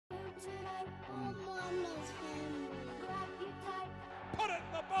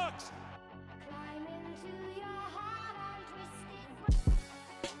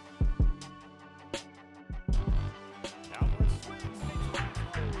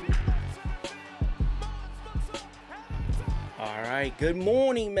right, good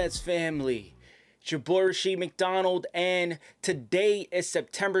morning, Mets family. It's your boy Rasheed McDonald, and today is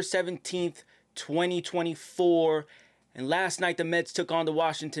September 17th, 2024. And last night, the Mets took on the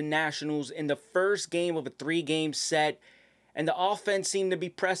Washington Nationals in the first game of a three-game set, and the offense seemed to be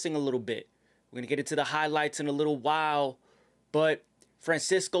pressing a little bit. We're going to get into the highlights in a little while, but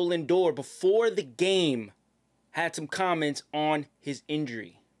Francisco Lindor, before the game, had some comments on his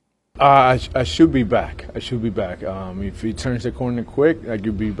injury. I should be back. If he turns the corner quick, I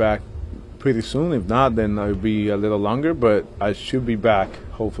could be back pretty soon. If not, then it'll be a little longer. But I should be back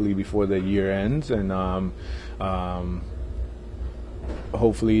hopefully before the year ends, and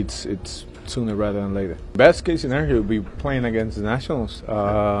hopefully it's sooner rather than later. Best case scenario would be playing against the Nationals.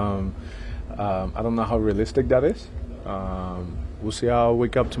 I don't know how realistic that is. We'll see how I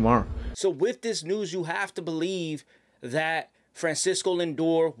wake up tomorrow. So with this news, you have to believe that Francisco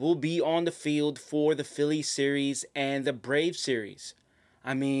Lindor will be on the field for the Phillies series and the Braves series.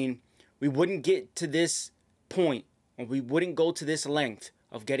 I mean, we wouldn't get to this point, or we wouldn't go to this length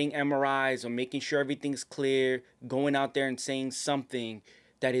of getting MRIs or making sure everything's clear, going out there and saying something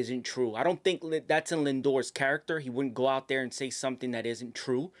that isn't true. I don't think that's in Lindor's character. He wouldn't go out there and say something that isn't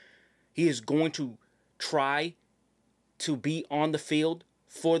true. He is going to try to be on the field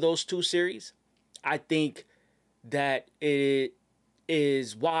for those two series. I think that it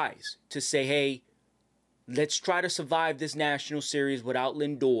is wise to say, hey, let's try to survive this national series without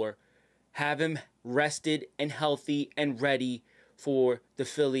Lindor, have him rested and healthy and ready for the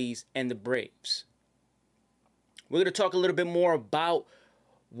Phillies and the Braves. We're going to talk a little bit more about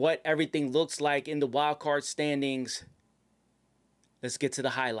what everything looks like in the wild card standings. Let's get to the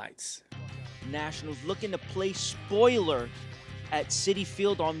highlights. Nationals looking to play spoiler at Citi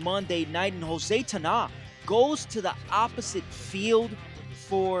Field on Monday night, and Jose Tana goes to the opposite field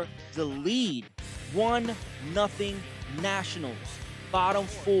for the lead. 1-0 Nationals. Bottom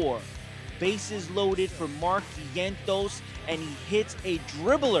four. Bases loaded for Mark Vientos, and he hits a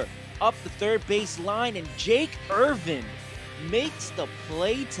dribbler up the third base line, and Jake Irvin makes the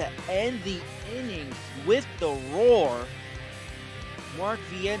play to end the inning with the roar. Mark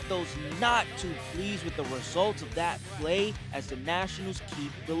Vientos not too pleased with the results of that play as the Nationals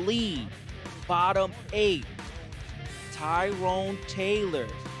keep the lead. Bottom eight, Tyrone Taylor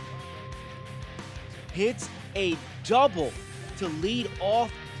hits a double to lead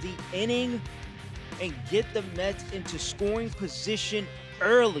off the inning and get the Mets into scoring position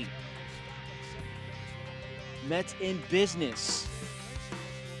early. Mets in business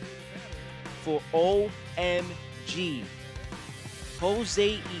for OMG.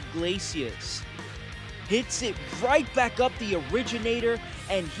 Jose Iglesias hits it right back up the originator,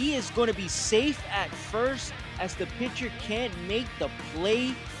 and he is going to be safe at first as the pitcher can't make the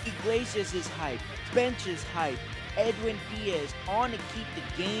play. Iglesias is hype, bench is hype. Edwin Diaz on to keep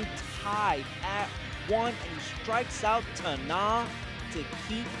the game tied at 1, and he strikes out Tana to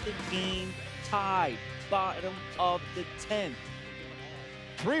keep the game tied. Bottom of the 10th.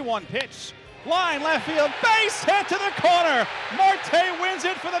 3-1 pitch. Line left field, base hit to the corner. Marte wins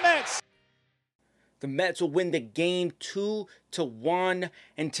it for the Mets. The Mets will win the game 2-1.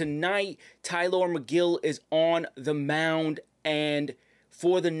 And tonight, Tylor Megill is on the mound. And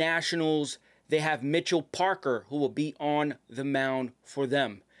for the Nationals, they have Mitchell Parker, who will be on the mound for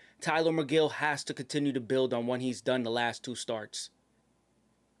them. Tylor Megill has to continue to build on what he's done the last two starts.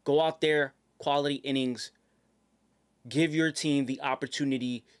 Go out there, quality innings. Give your team the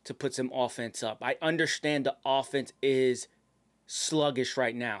opportunity to put some offense up. I understand the offense is sluggish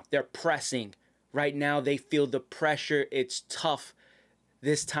right now. They're pressing. Right now, they feel the pressure. It's tough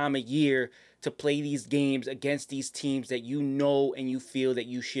this time of year to play these games against these teams that you know and you feel that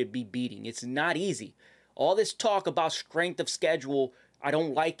you should be beating. It's not easy. All this talk about strength of schedule, I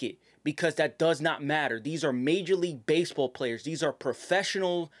don't like it because that does not matter. These are Major League Baseball players. These are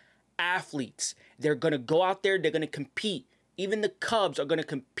professional athletes. They're going to go out there. They're going to compete. Even the Cubs are going to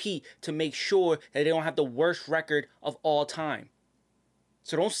compete to make sure that they don't have the worst record of all time.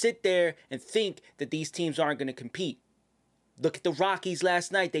 So don't sit there and think that these teams aren't going to compete. Look at the Rockies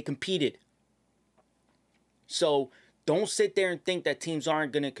last night. They competed. So don't sit there and think that teams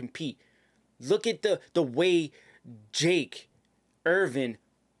aren't going to compete. Look at the way Jake Irvin,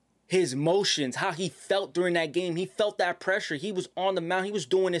 his motions, how he felt during that game. He felt that pressure. He was on the mound. He was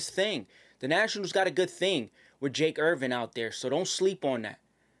doing his thing. The Nationals got a good thing with Jake Irvin out there, so don't sleep on that.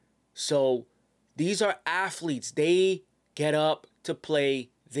 So these are athletes. They get up to play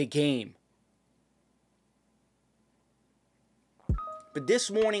the game. But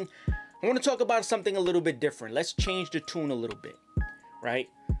this morning, I want to talk about something a little bit different. Let's change the tune a little bit, right?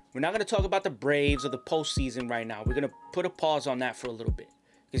 We're not going to talk about the Braves or the postseason right now. We're going to put a pause on that for a little bit.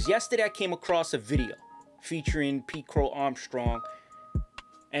 Because yesterday I came across a video featuring Crow-Armstrong,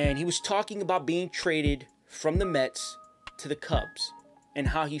 and he was talking about being traded from the Mets to the Cubs and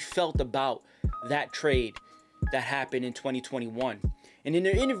how he felt about that trade that happened in 2021. And in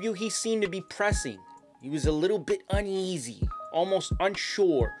the interview, he seemed to be pressing. He was a little bit uneasy, almost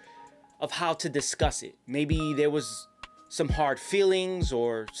unsure of how to discuss it. Maybe there was some hard feelings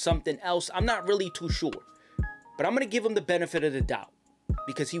or something else. I'm not really too sure. But I'm going to give him the benefit of the doubt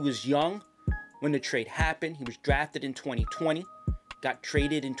because he was young when the trade happened. He was drafted in 2020, got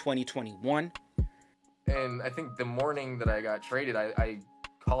traded in 2021. And I think the morning that I got traded, I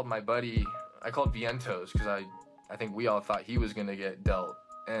called my buddy. I called Vientos because I think we all thought he was going to get dealt.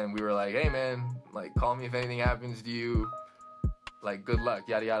 And we were like, hey, man, like, call me if anything happens to you. Like, good luck,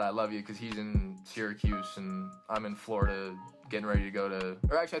 yada, yada, I love you, because he's in Syracuse, and I'm in Florida getting ready to go to...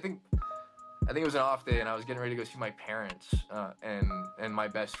 Or actually, I think it was an off day, and I was getting ready to go see my parents and my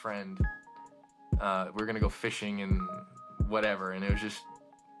best friend. We were going to go fishing and whatever, and it was just...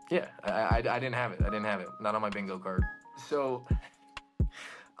 Yeah, I didn't have it. I didn't have it. Not on my bingo card. So,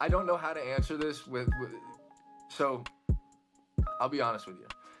 I don't know how to answer this So, I'll be honest with you.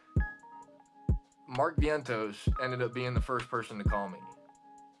 Mark Vientos ended up being the first person to call me.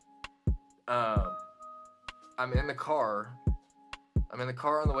 I'm in the car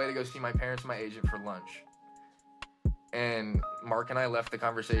on the way to go see my parents and my agent for lunch. And Mark and I left the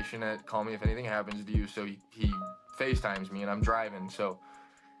conversation at call me if anything happens to you. So he FaceTimes me and I'm driving. So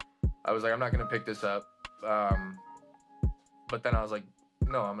I was like, I'm not going to pick this up. But then I was like,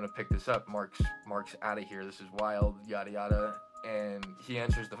 no, I'm going to pick this up. Mark's out of here. This is wild, yada, yada. And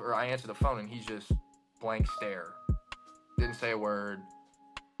I answer the phone and he's just blank stare. Didn't say a word.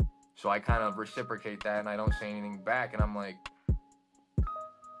 So I kind of reciprocate that and I don't say anything back. And I'm like,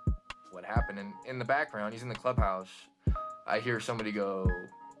 what happened? And in the background, he's in the clubhouse. I hear somebody go,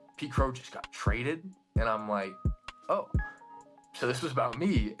 Pete Crow just got traded. And I'm like, oh, so this was about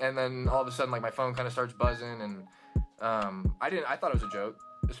me. And then all of a sudden, like, my phone kind of starts buzzing. And I thought it was a joke,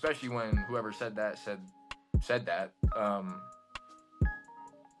 especially when whoever said that said that.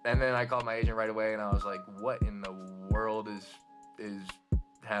 And then I called my agent right away, and I was like, "What in the world is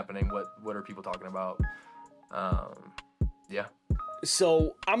happening? What are people talking about?" Yeah.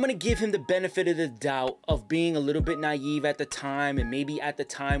 So I'm going to give him the benefit of the doubt of being a little bit naive at the time, and maybe at the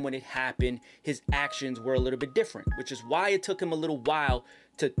time when it happened, his actions were a little bit different, which is why it took him a little while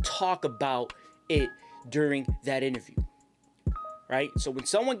to talk about it during that interview, right? So when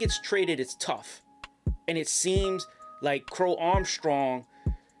someone gets traded, it's tough. And it seems like Crow-Armstrong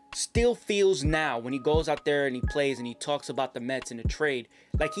still feels now when he goes out there and he plays and he talks about the Mets in the trade,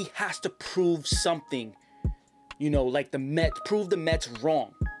 like he has to prove something, you know, like prove the Mets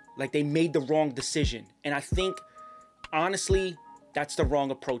wrong, like they made the wrong decision. And I think, honestly, that's the wrong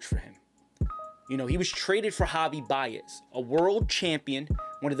approach for him. You know, he was traded for Javi Baez, a world champion,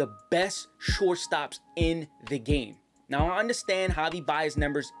 one of the best shortstops in the game. Now, I understand Javi Baez's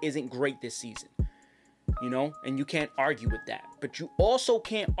numbers isn't great this season, you know, and you can't argue with that. But you also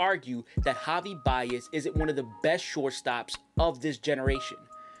can't argue that Javi Baez isn't one of the best shortstops of this generation.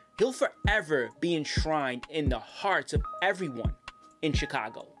 He'll forever be enshrined in the hearts of everyone in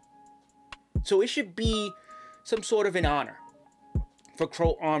Chicago. So it should be some sort of an honor for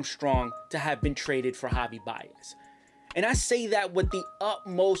Crow-Armstrong to have been traded for Javi Baez. And I say that with the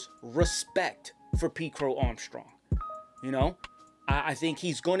utmost respect for Pete Crow-Armstrong. You know, I think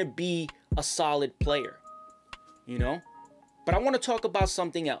he's going to be a solid player, you know. But I want to talk about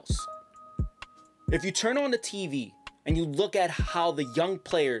something else. If you turn on the TV and you look at how the young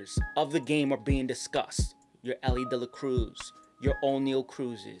players of the game are being discussed, your Ellie De La Cruz, your O'Neal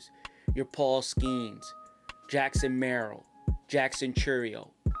Cruzes, your Paul Skeens, Jackson Merrill, Jackson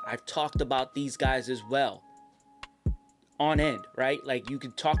Churio. I've talked about these guys as well. On end, right? Like, you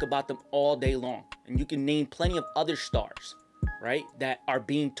can talk about them all day long. And you can name plenty of other stars, right, that are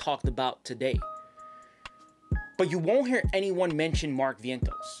being talked about today. But you won't hear anyone mention Mark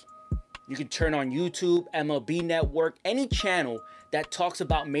Vientos. You can turn on YouTube, MLB Network, any channel that talks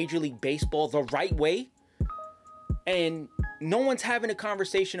about Major League Baseball the right way, and no one's having a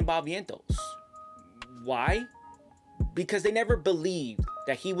conversation about Vientos. Why? Because they never believed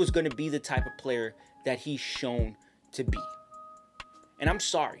that he was going to be the type of player that he's shown to be. And I'm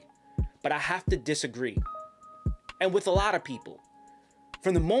sorry, but I have to disagree. And with a lot of people.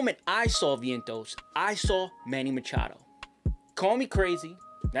 From the moment I saw Vientos, I saw Manny Machado. Call me crazy.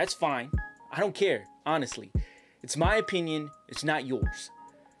 That's fine. I don't care, honestly. It's my opinion. It's not yours.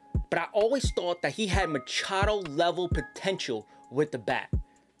 But I always thought that he had Machado-level potential with the bat.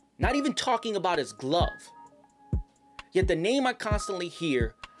 Not even talking about his glove. Yet the name I constantly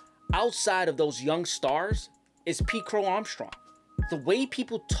hear outside of those young stars is Pete Crow-Armstrong. The way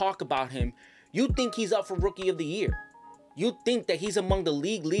people talk about him, you think he's up for Rookie of the Year. You think that he's among the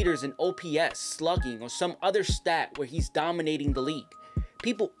league leaders in OPS, slugging, or some other stat where he's dominating the league.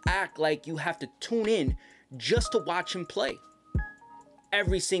 People act like you have to tune in just to watch him play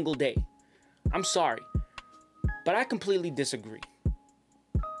every single day. I'm sorry, but I completely disagree.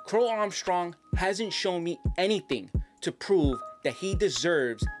 Crow-Armstrong hasn't shown me anything to prove that he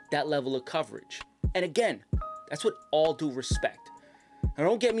deserves that level of coverage. And again, that's with all due respect. Now,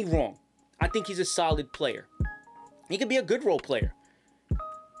 don't get me wrong. I think he's a solid player. He could be a good role player.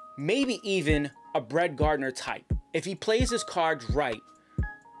 Maybe even a Brett Gardner type, if he plays his cards right.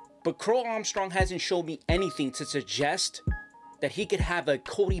 But Crow-Armstrong hasn't shown me anything to suggest that he could have a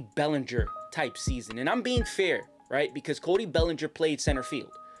Cody Bellinger type season. And I'm being fair, right? Because Cody Bellinger played center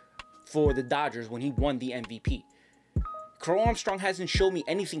field for the Dodgers when he won the MVP. Crow-Armstrong hasn't shown me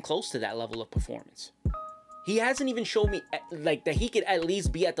anything close to that level of performance. He hasn't even shown me like that he could at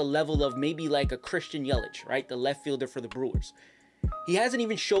least be at the level of maybe like a Christian Yelich, right? The left fielder for the Brewers. He hasn't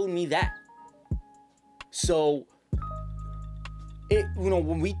even shown me that. So,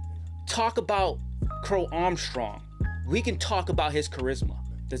 when we talk about Crow-Armstrong, we can talk about his charisma.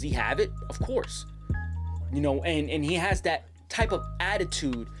 Does he have it? Of course. And he has that type of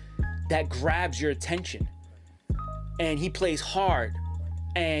attitude that grabs your attention. And he plays hard.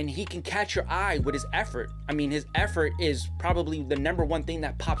 And he can catch your eye with his effort. I mean, his effort is probably the number one thing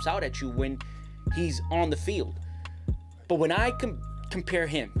that pops out at you when he's on the field. But when I compare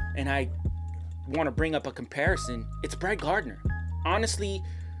him, and I want to bring up a comparison, it's Brett Gardner. Honestly,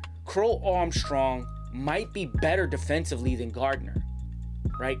 Crow-Armstrong might be better defensively than Gardner,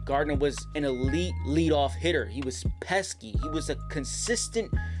 right? Gardner was an elite leadoff hitter. He was pesky. He was a consistent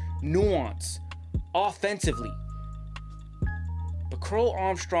nuance offensively. But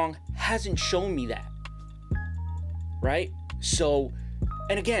Crow-Armstrong hasn't shown me that, right? So,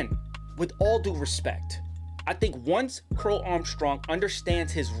 and again, with all due respect, I think once Crow-Armstrong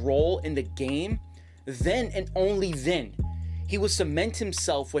understands his role in the game, then and only then, he will cement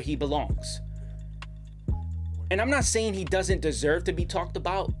himself where he belongs. And I'm not saying he doesn't deserve to be talked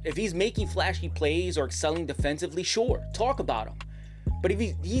about. If he's making flashy plays or excelling defensively, sure, talk about him. But if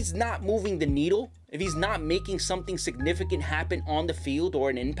he's not moving the needle, if he's not making something significant happen on the field or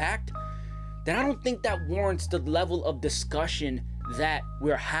an impact, then I don't think that warrants the level of discussion that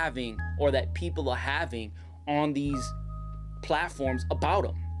we're having or that people are having on these platforms about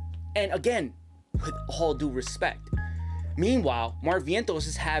him. And again, with all due respect. Meanwhile, Mark Vientos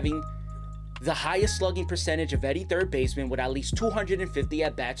is having the highest slugging percentage of any third baseman with at least 250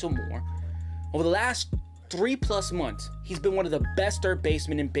 at-bats or more. Over the last 3+ months, he's been one of the best third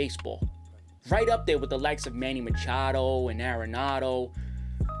basemen in baseball. Right up there with the likes of Manny Machado and Arenado.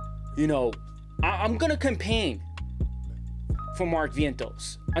 I'm going to campaign for Mark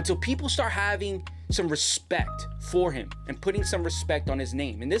Vientos until people start having some respect for him and putting some respect on his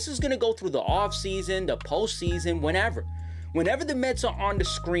name. And this is going to go through the offseason, the postseason, whenever. Whenever the Mets are on the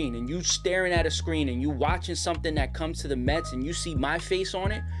screen and you staring at a screen and you watching something that comes to the Mets and you see my face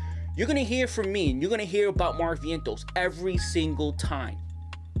on it, you're going to hear from me and you're going to hear about Mark Vientos every single time.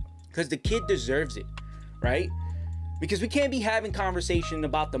 Because the kid deserves it, right? Because we can't be having conversation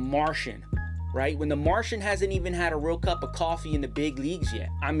about the Martian, right? When the Martian hasn't even had a real cup of coffee in the big leagues yet.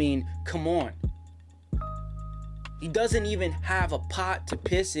 I mean, come on. He doesn't even have a pot to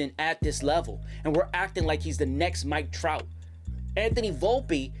piss in at this level. And we're acting like he's the next Mike Trout. Anthony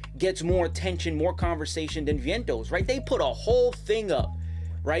Volpe gets more attention, more conversation than Vientos, right? They put a whole thing up,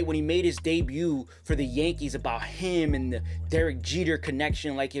 right, when he made his debut for the Yankees about him and the Derek Jeter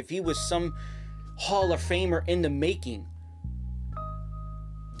connection, like if he was some Hall of Famer in the making.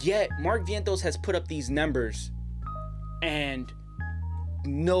 Yet, Mark Vientos has put up these numbers and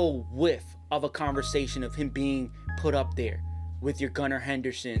no whiff of a conversation of him being put up there with your Gunnar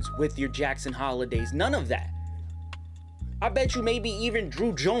Hendersons, with your Jackson Holidays, none of that. I bet you maybe even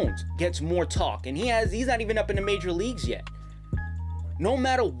Drew Jones gets more talk, and he's not even up in the major leagues yet. No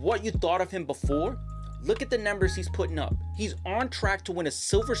matter what you thought of him before, look at the numbers he's putting up. He's on track to win a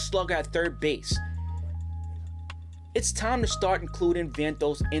Silver Slugger at third base. It's time to start including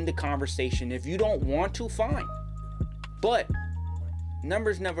Vientos in the conversation. If you don't want to, fine. But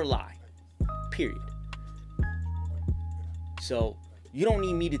numbers never lie. Period. So you don't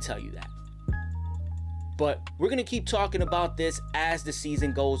need me to tell you that. But we're going to keep talking about this as the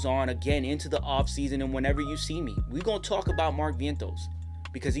season goes on, again, into the offseason, and whenever you see me. We're going to talk about Mark Vientos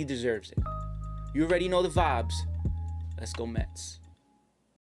because he deserves it. You already know the vibes. Let's go Mets.